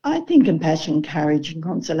I think compassion, courage, and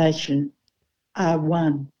consolation are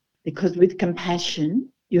one, because with compassion,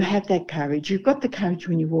 you have that courage. You've got the courage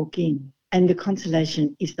when you walk in, and the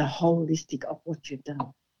consolation is the holistic of what you've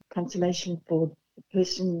done. Consolation for the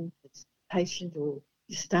person that's patient or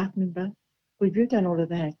your staff member. Well, if you've done all of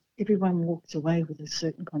that, everyone walks away with a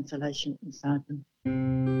certain consolation inside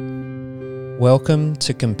them. Welcome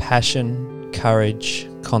to Compassion, Courage,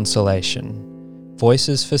 Consolation,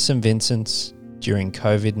 Voices for St. Vincent's during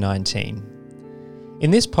COVID-19. In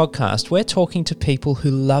this podcast, we're talking to people who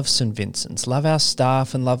love St. Vincent's, love our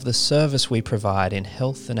staff and love the service we provide in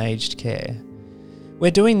health and aged care. We're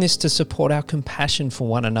doing this to support our compassion for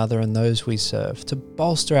one another and those we serve, to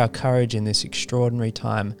bolster our courage in this extraordinary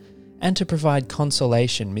time, and to provide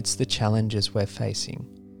consolation amidst the challenges we're facing.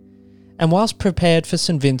 And whilst prepared for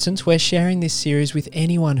St. Vincent's, we're sharing this series with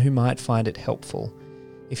anyone who might find it helpful.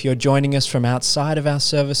 If you're joining us from outside of our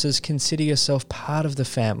services, consider yourself part of the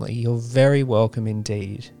family. You're very welcome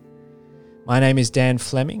indeed. My name is Dan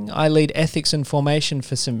Fleming. I lead Ethics and Formation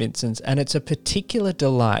for St. Vincent's, and it's a particular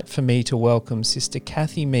delight for me to welcome Sister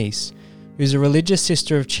Kathy Meese, who's a religious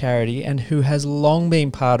sister of charity and who has long been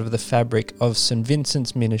part of the fabric of St.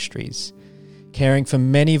 Vincent's ministries, caring for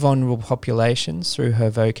many vulnerable populations through her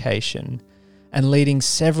vocation, and leading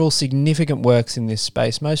several significant works in this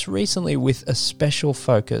space, most recently with a special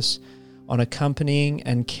focus on accompanying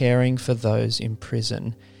and caring for those in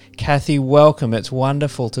prison. Kathy, welcome. It's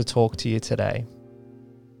wonderful to talk to you today.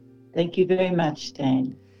 Thank you very much,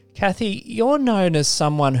 Dan. Kathy, you're known as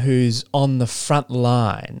someone who's on the front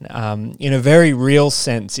line, in a very real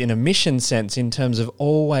sense, in a mission sense, in terms of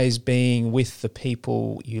always being with the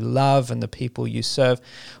people you love and the people you serve.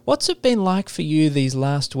 What's it been like for you these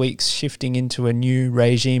last weeks shifting into a new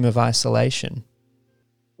regime of isolation?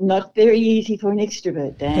 Not very easy for an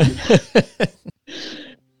extrovert, Dan.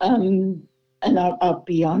 And I'll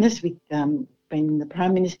be honest with when the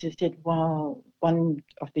Prime Minister said, while one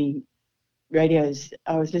of the radio sessions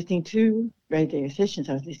I was listening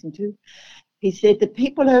to, he said the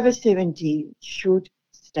people over 70 should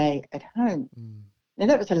stay at home. Now,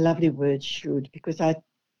 that was a lovely word, should, because I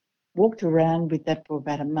walked around with that for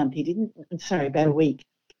about about a week.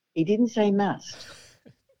 He didn't say must.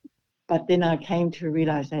 But then I came to a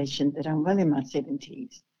realisation that I'm well in my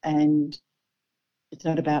 70s and it's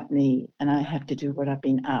not about me and I have to do what I've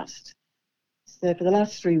been asked. So for the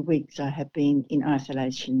last 3 weeks, I have been in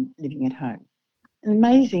isolation, living at home.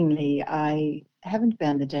 Amazingly, I haven't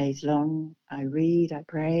found the days long. I read, I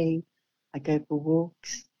pray, I go for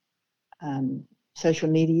walks. Social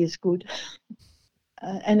media is good.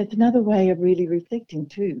 And it's another way of really reflecting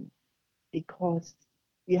too, because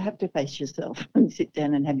you have to face yourself and sit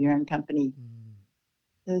down and have your own company.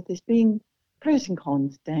 So there's been pros and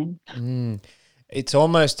cons, Dan. It's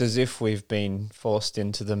almost as if we've been forced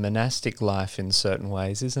into the monastic life in certain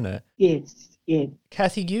ways, isn't it? Yes.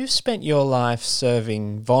 Kathy, you've spent your life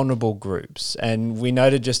serving vulnerable groups, and we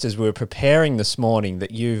noted just as we were preparing this morning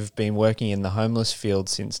that you've been working in the homeless field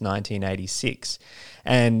since 1986.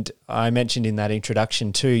 And I mentioned in that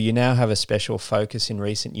introduction too, you now have a special focus in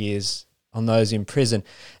recent years on those in prison.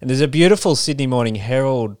 And there's a beautiful Sydney Morning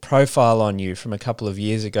Herald profile on you from a couple of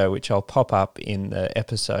years ago, which I'll pop up in the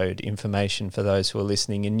episode information for those who are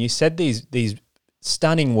listening. And you said these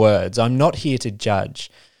stunning words: "I'm not here to judge,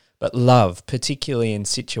 but love, particularly in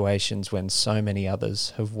situations when so many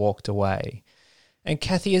others have walked away." And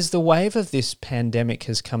Kathy, as the wave of this pandemic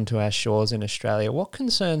has come to our shores in Australia, what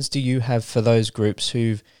concerns do you have for those groups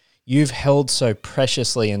you've held so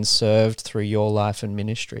preciously and served through your life and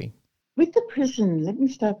ministry? With the prison, let me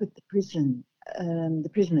start with the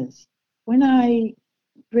prisoners. When I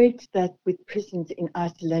read that with prisons in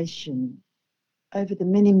isolation, over the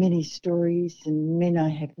many, many stories and men I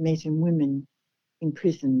have met and women in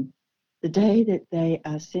prison, the day that they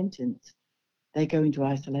are sentenced, they go into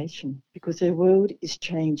isolation because their world is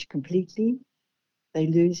changed completely. They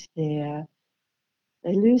lose their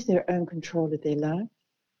own control of their life.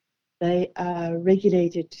 They are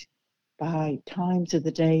regulated by times of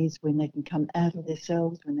the days when they can come out of their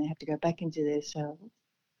cells, when they have to go back into their cells.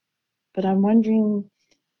 But I'm wondering,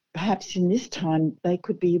 perhaps in this time, they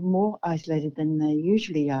could be more isolated than they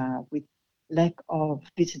usually are, with lack of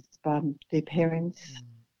visits from their parents,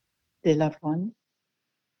 their loved ones.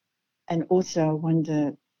 And also I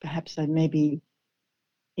wonder, perhaps they may be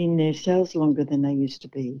in their cells longer than they used to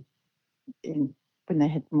be when they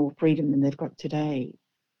had more freedom than they've got today.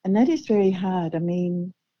 And that is very hard. I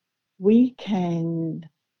mean, we can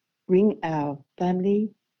ring our family,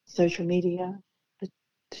 social media, but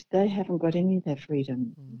they haven't got any of that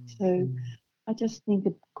freedom. So I just think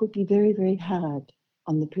it could be very, very hard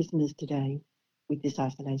on the prisoners today. with this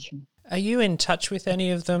isolation. Are you in touch with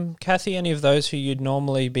any of them, Kathy, any of those who you'd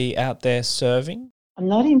normally be out there serving? I'm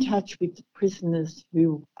not in touch with the prisoners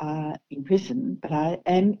who are in prison, but I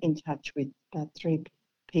am in touch with about three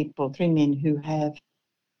men who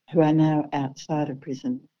are now outside of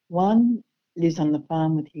prison. One lives on the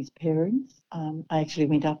farm with his parents. I actually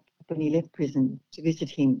went up when he left prison to visit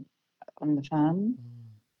him on the farm.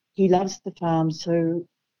 He loves the farm, so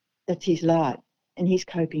that's his life, and he's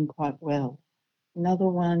coping quite well. Another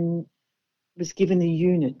one was given a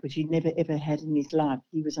unit which he'd never ever had in his life.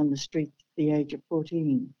 He was on the street at the age of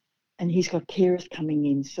 14, and he's got carers coming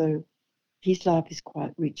in, so his life is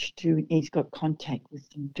quite rich too. He's got contact with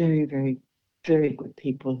some very, very, very good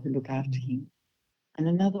people who look after him. And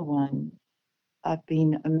another one, I've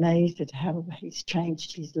been amazed at how he's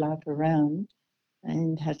changed his life around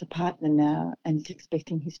and has a partner now and is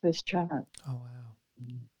expecting his first child. Oh, wow.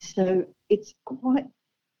 So it's quite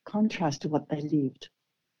contrast to what they lived.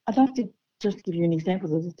 I'd like to just give you an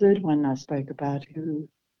example of the third one I spoke about who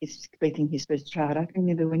is expecting his first child. I can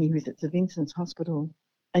remember when he was at St Vincent's Hospital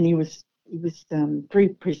and he was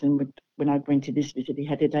pre-prison when I went to this visit. He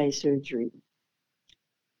had a day surgery.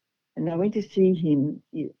 And I went to see him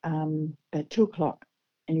at 2:00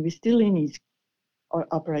 and he was still in his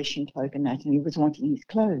operation cloak and that, and he was wanting his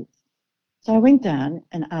clothes. So I went down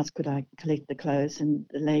and asked could I collect the clothes, and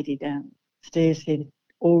the lady downstairs said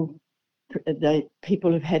all the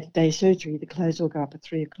people who've had day surgery, the clothes all go up at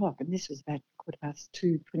 3:00, and this was about 20 past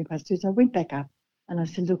 2. So I went back up and I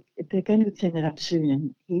said, look, if they're going to send it up soon,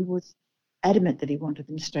 and he was adamant that he wanted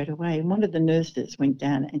them straight away. And one of the nurses went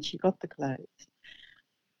down and she got the clothes.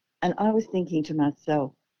 And I was thinking to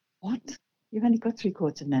myself, what? You've only got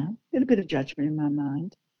 3/4 now. A little bit of judgment in my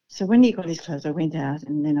mind. So when he got his clothes, I went out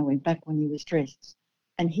and then I went back when he was dressed.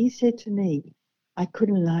 And he said to me, I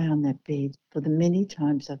couldn't lie on that bed for the many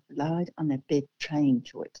times I've lied on that bed trained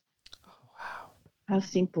to it. Oh, wow. How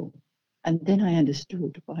simple. And then I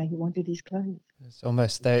understood why he wanted his clothes. It's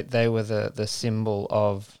almost they were the symbol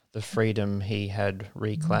of the freedom he had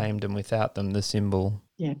reclaimed, and without them, the symbol.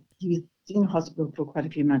 Yeah, he was in hospital for quite a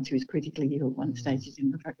few months. He was critically ill. One stage he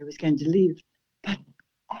didn't look like he was going to live. But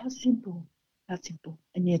how simple.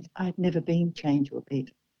 And yet I've never been chained to a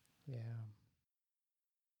bed. Yeah.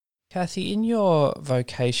 Kathy, in your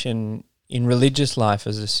vocation in religious life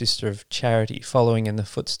as a sister of charity, following in the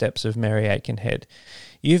footsteps of Mary Aikenhead,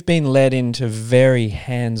 you've been led into very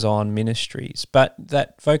hands-on ministries, but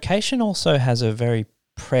that vocation also has a very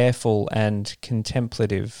prayerful and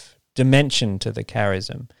contemplative dimension to the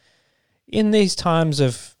charism. In these times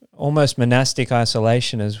of almost monastic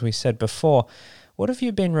isolation, as we said before, what have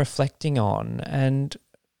you been reflecting on? And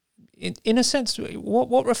in a sense,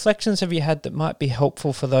 what reflections have you had that might be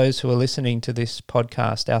helpful for those who are listening to this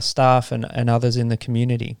podcast, our staff and others in the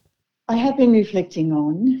community? I have been reflecting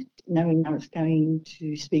on, knowing I was going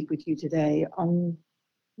to speak with you today, on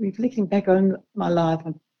reflecting back on my life,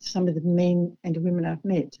 on some of the men and women I've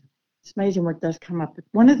met. It's amazing what does come up. But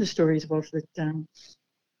one of the stories was that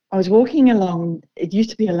I was walking along, it used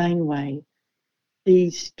to be a laneway, the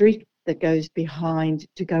street that goes behind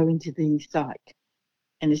to go into the site.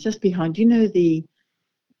 And it's just behind, you know, the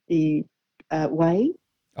way?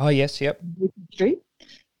 Oh, yes, yep. Street?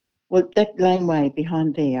 Well, that laneway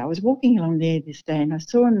behind there, I was walking along there this day and I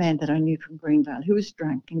saw a man that I knew from Greenvale who was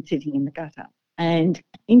drunk and sitting in the gutter. And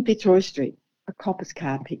in Fitzroy Street, a copper's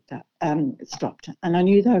car stopped. And I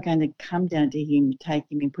knew they were going to come down to him, take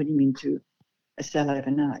him and put him into a cell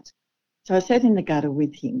overnight. So I sat in the gutter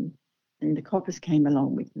with him and the coppers came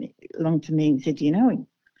along to me and said, do you know him?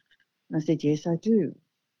 And I said, yes, I do.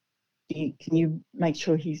 Can you make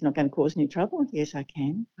sure he's not going to cause any trouble? Yes, I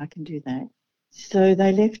can. I can do that. So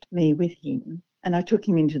they left me with him and I took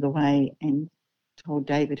him into the way and told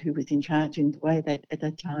David, who was in charge in the way, that at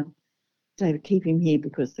that time, David, keep him here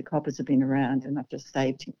because the coppers have been around and I've just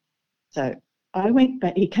saved him. So I went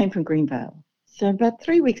back. He came from Greenvale. So about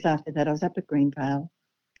 3 weeks after that, I was up at Greenvale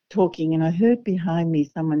talking and I heard behind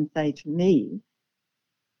me someone say to me,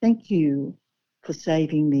 thank you for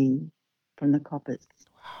saving me from the coppers.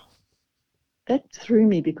 That threw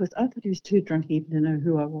me because I thought he was too drunk even to know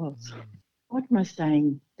who I was. What am I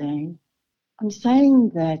saying, Dan? I'm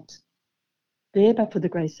saying that there, but for the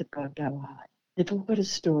grace of God, go I. They've all got a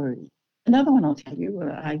story. Another one I'll tell you,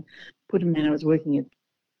 where I put a man, I was working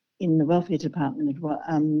in the welfare department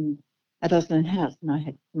at Osland House, and I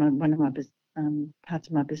had one of my parts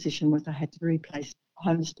of my position was I had to replace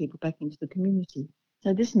homeless people back into the community.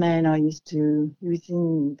 So this man he was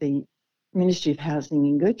in the Ministry of Housing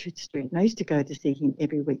in Gertrude Street, and I used to go to see him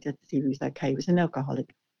every week just to see if he was okay. He was an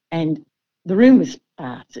alcoholic. And The room was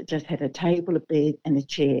sparse. It just had a table, a bed, and a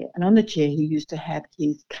chair. And on the chair, he used to have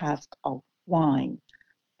his cask of wine,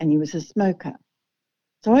 and he was a smoker.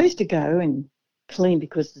 So I used to go and clean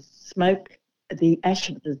because the smoke, the ash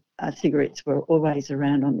of the cigarettes were always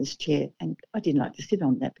around on this chair, and I didn't like to sit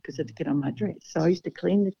on that because it'd get on my dress. So I used to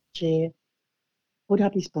clean the chair, put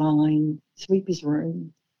up his blind, sweep his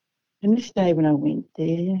room. And this day when I went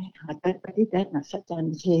there, I did that, and I sat down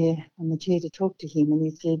on the chair to talk to him, and he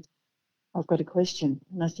said, "I've got a question."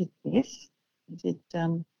 And I said, "Yes." He said,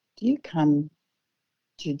 "Do you come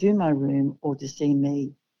to do my room or to see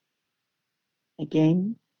me?"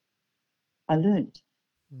 Again, I learnt.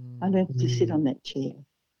 I learnt to sit on that chair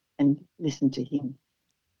and listen to him.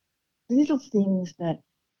 Little things that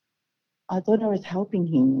I thought I was helping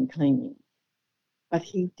him in cleaning, but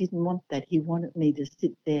he didn't want that. He wanted me to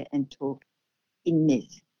sit there and talk in this.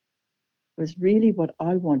 It was really what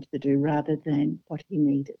I wanted to do rather than what he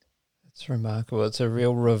needed. It's remarkable. It's a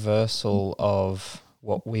real reversal of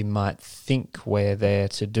what we might think we're there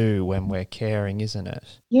to do when we're caring, isn't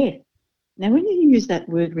it? Yeah. Now, when you use that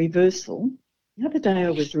word reversal, the other day I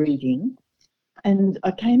was reading and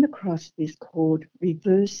I came across this called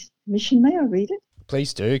reverse mission. May I read it?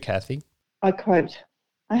 Please do, Kathy. I quote,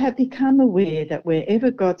 "I have become aware that wherever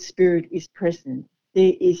God's Spirit is present,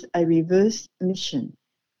 there is a reverse mission.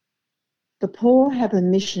 The poor have a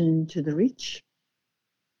mission to the rich.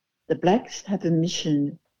 The blacks have a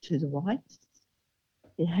mission to the whites.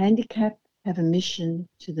 The handicapped have a mission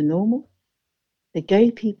to the normal. The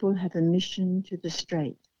gay people have a mission to the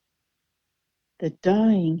straight. The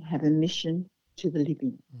dying have a mission to the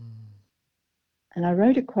living." And I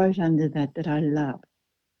wrote a quote under that I love.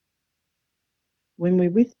 When we're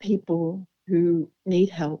with people who need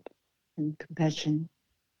help and compassion,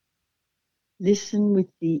 listen with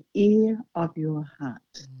the ear of your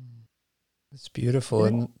heart. It's beautiful.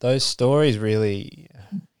 And those stories really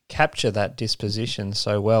capture that disposition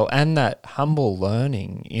so well, and that humble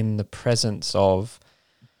learning in the presence of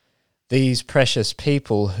these precious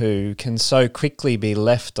people who can so quickly be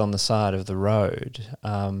left on the side of the road.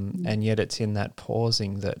 And yet it's in that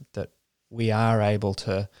pausing that we are able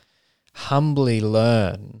to humbly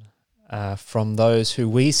learn from those who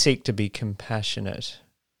we seek to be compassionate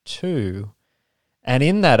to. And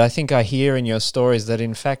in that, I think I hear in your stories that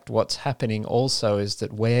in fact what's happening also is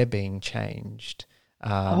that we're being changed.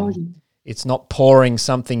 It's not pouring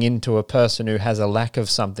something into a person who has a lack of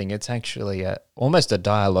something. It's actually almost a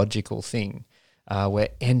dialogical thing. We're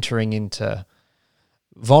entering into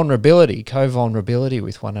vulnerability, co-vulnerability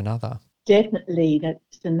with one another. Definitely,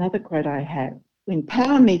 that's another quote I have. When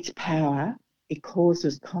power meets power, it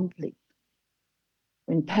causes conflict.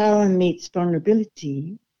 When power meets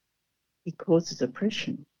vulnerability, it causes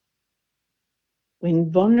oppression.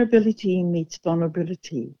 When vulnerability meets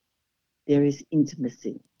vulnerability, there is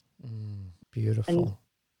intimacy. Beautiful. And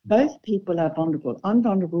both people are vulnerable. I'm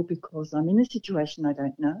vulnerable because I'm in a situation I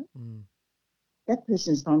don't know. That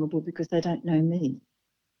person's vulnerable because they don't know me.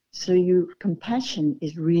 So compassion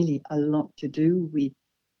is really a lot to do with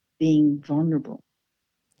being vulnerable.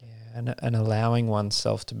 Yeah, and allowing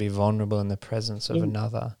oneself to be vulnerable in the presence of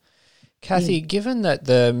another. Kathy, given that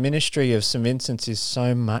the ministry of St. Vincent's is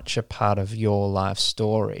so much a part of your life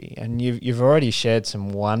story, and you've already shared some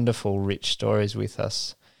wonderful, rich stories with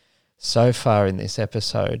us so far in this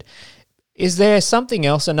episode, is there something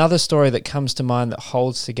else, another story that comes to mind that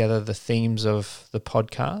holds together the themes of the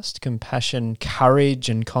podcast, compassion, courage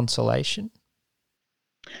and consolation?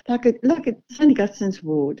 Like at St. Augustine's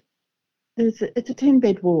ward, it's a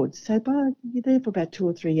 10-bed ward, so you're there for about 2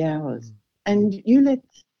 or 3 hours, and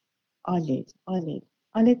I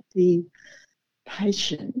let the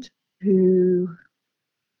patient who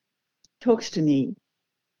talks to me.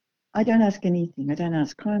 I don't ask anything. I don't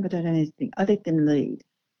ask crime. I don't ask anything. I let them lead.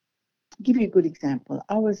 I'll give you a good example.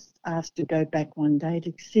 I was asked to go back one day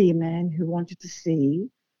to see a man who wanted to see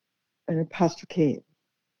a pastoral care.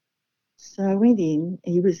 So I went in.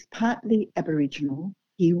 He was partly Aboriginal.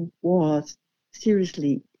 He was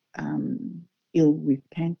seriously ill with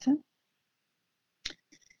cancer.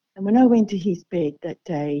 And when I went to his bed that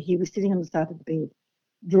day, he was sitting on the side of the bed,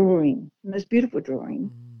 drawing, the most beautiful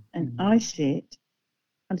drawing. And I said,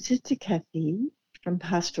 "I'm Sister Kathy from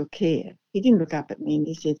Pastoral Care." He didn't look up at me and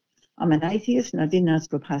he said, "I'm an atheist and I didn't ask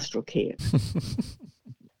for pastoral care."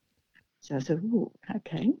 So I said, "Oh,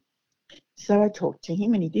 okay." So I talked to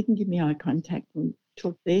him and he didn't give me eye contact and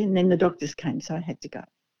talked there. And then the doctors came, so I had to go.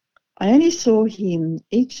 I only saw him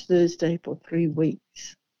each Thursday for 3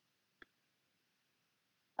 weeks.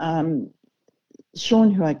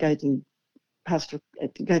 Sean, who I go to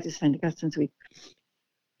St. Augustine's with,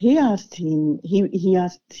 he asked him, he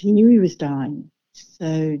knew he was dying.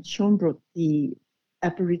 So Sean brought the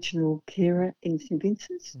Aboriginal carer in St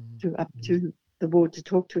Vincent's up to the ward to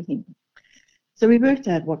talk to him. So we worked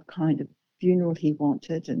out what kind of funeral he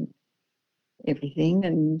wanted and everything.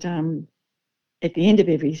 And at the end of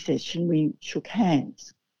every session, we shook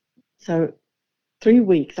hands. So 3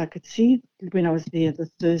 weeks, I could see when I was there the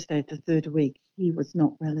Thursday, the third week, he was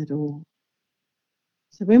not well at all.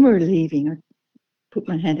 So when we were leaving, I put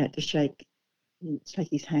my hand out to shake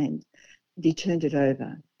his hand, and he turned it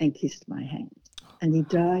over and kissed my hand. And he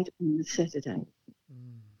died on the Saturday.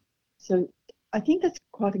 So I think that's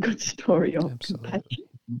quite a good story of compassion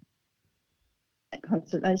and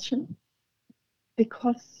consolation,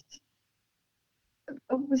 because it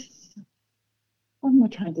was, what am I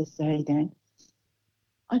trying to say, Dan?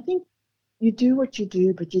 I think you do what you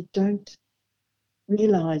do, but you don't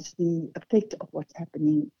realise the effect of what's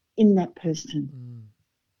happening in that person.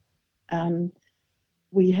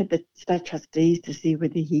 We had the state trustees to see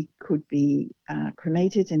whether he could be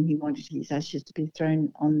cremated, and he wanted his ashes to be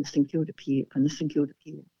thrown on the St Kilda pier, on the St Kilda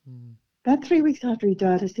pier. About 3 weeks after he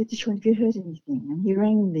died, I said to Sean, have you heard anything? And he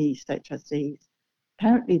rang the state trustees.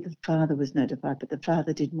 Apparently the father was notified, but the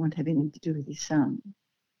father didn't want to have anything to do with his son.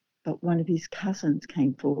 But one of his cousins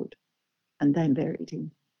came forward and they buried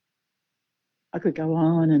him. I could go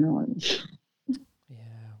on and on. Yeah,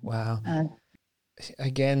 wow.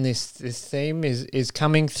 Again, this theme is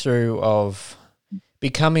coming through of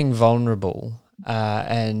becoming vulnerable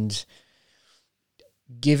and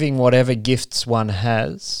giving whatever gifts one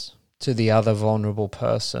has to the other vulnerable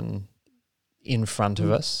person in front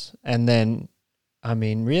of us, and then, I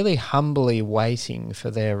mean, really humbly waiting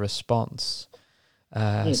for their response.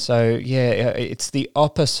 So, it's the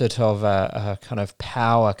opposite of a kind of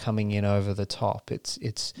power coming in over the top.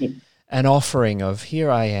 It's an offering of, here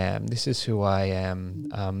I am, this is who I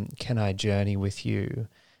am, can I journey with you?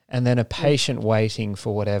 And then a patient waiting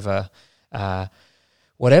for whatever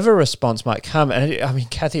response might come. And I mean,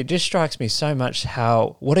 Kathy, it just strikes me so much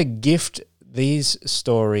what a gift these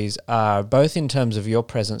stories are, both in terms of your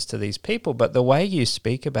presence to these people, but the way you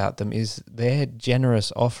speak about them is their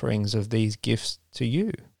generous offerings of these gifts to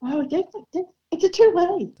you. Oh, definitely. It's a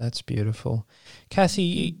two-way. That's beautiful.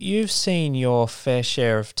 Kathy, you've seen your fair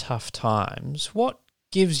share of tough times. What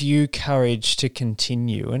gives you courage to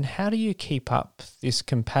continue, and how do you keep up this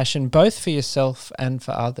compassion both for yourself and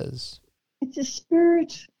for others? It's the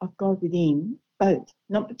spirit of God within, both,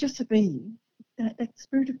 not just of me, that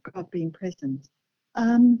spirit of God being present.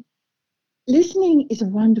 Listening is a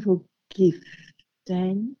wonderful gift,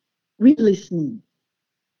 Dan. Real listening,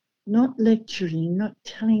 not lecturing, not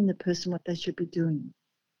telling the person what they should be doing,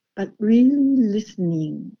 but really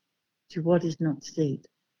listening to what is not said.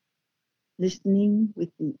 Listening with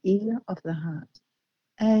the ear of the heart.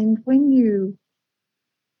 And when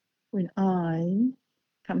I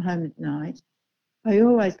come home at night, I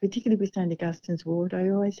always, particularly with St Augustine's ward, I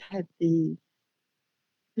always have the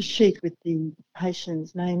sheet with the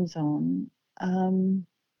patient's names on, and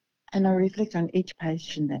I reflect on each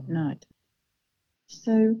patient that night.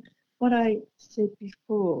 So what I said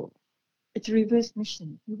before, it's a reverse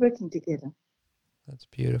mission. We're working together. That's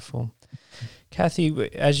beautiful.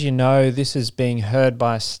 Kathy, as you know, this is being heard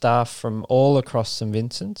by staff from all across St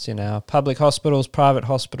Vincent's, in our public hospitals, private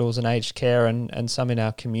hospitals and aged care, and some in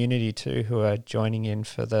our community too, who are joining in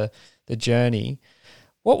for the journey.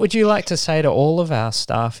 What would you like to say to all of our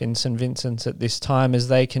staff in St Vincent's at this time as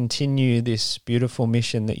they continue this beautiful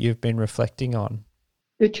mission that you've been reflecting on?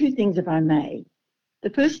 There are two things, if I may.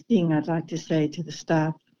 The first thing I'd like to say to the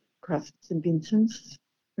staff across St Vincent's,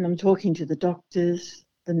 and I'm talking to the doctors,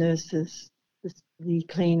 the nurses, the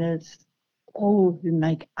cleaners, all who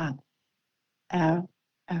make up our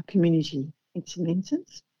community in St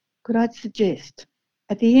Vincent's, could I suggest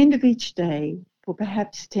at the end of each day, for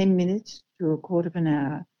perhaps 10 minutes to a quarter of an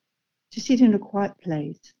hour, to sit in a quiet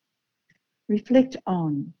place, reflect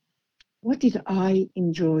on, what did I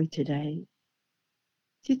enjoy today?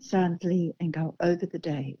 Sit silently and go over the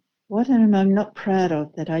day. What am I not proud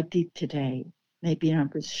of that I did today? Maybe I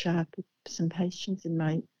was sharp with some patients in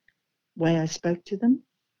my way I spoke to them,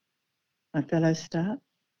 my fellow staff.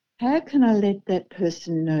 How can I let that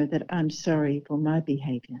person know that I'm sorry for my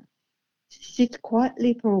behaviour? Sit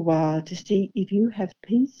quietly for a while to see if you have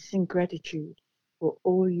peace and gratitude for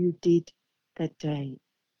all you did that day.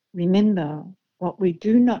 Remember, what we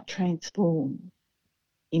do not transform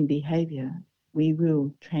in behaviour, we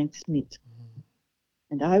will transmit.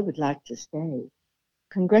 And I would like to say,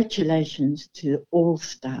 congratulations to all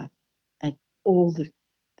staff at all the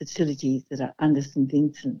facilities that are under St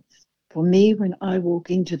Vincent's. For me, when I walk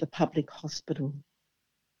into the public hospital,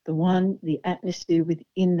 The atmosphere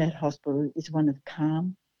within that hospital is one of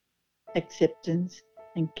calm, acceptance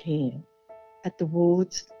and care. At the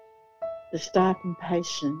wards, the staff and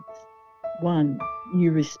patients, one,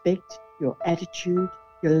 you respect, your attitude,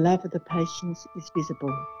 your love of the patients is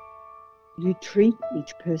visible. You treat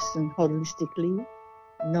each person holistically,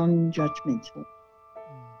 non-judgmental.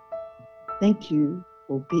 Thank you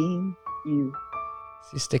for being you.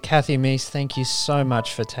 Sister Kathy Meese, thank you so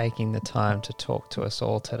much for taking the time to talk to us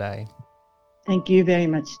all today. Thank you very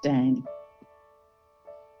much, Dan.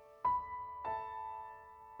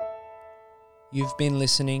 You've been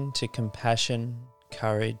listening to Compassion,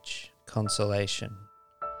 Courage, Consolation.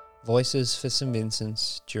 Voices for St.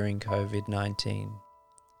 Vincent's during COVID-19.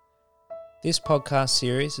 This podcast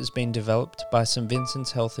series has been developed by St.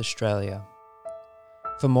 Vincent's Health Australia.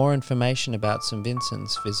 For more information about St.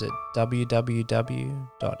 Vincent's, visit www.svha.org.au.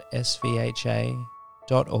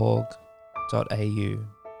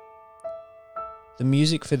 The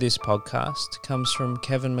music for this podcast comes from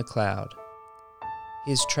Kevin MacLeod.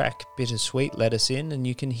 His track Bittersweet let us in, and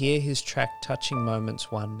you can hear his track Touching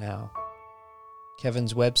Moments 1 now.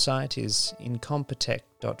 Kevin's website is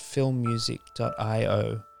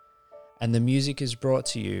incompetech.filmmusic.io, and the music is brought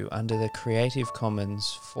to you under the Creative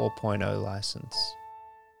Commons 4.0 license.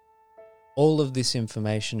 All of this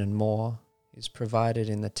information and more is provided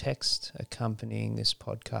in the text accompanying this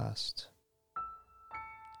podcast.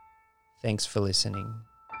 Thanks for listening.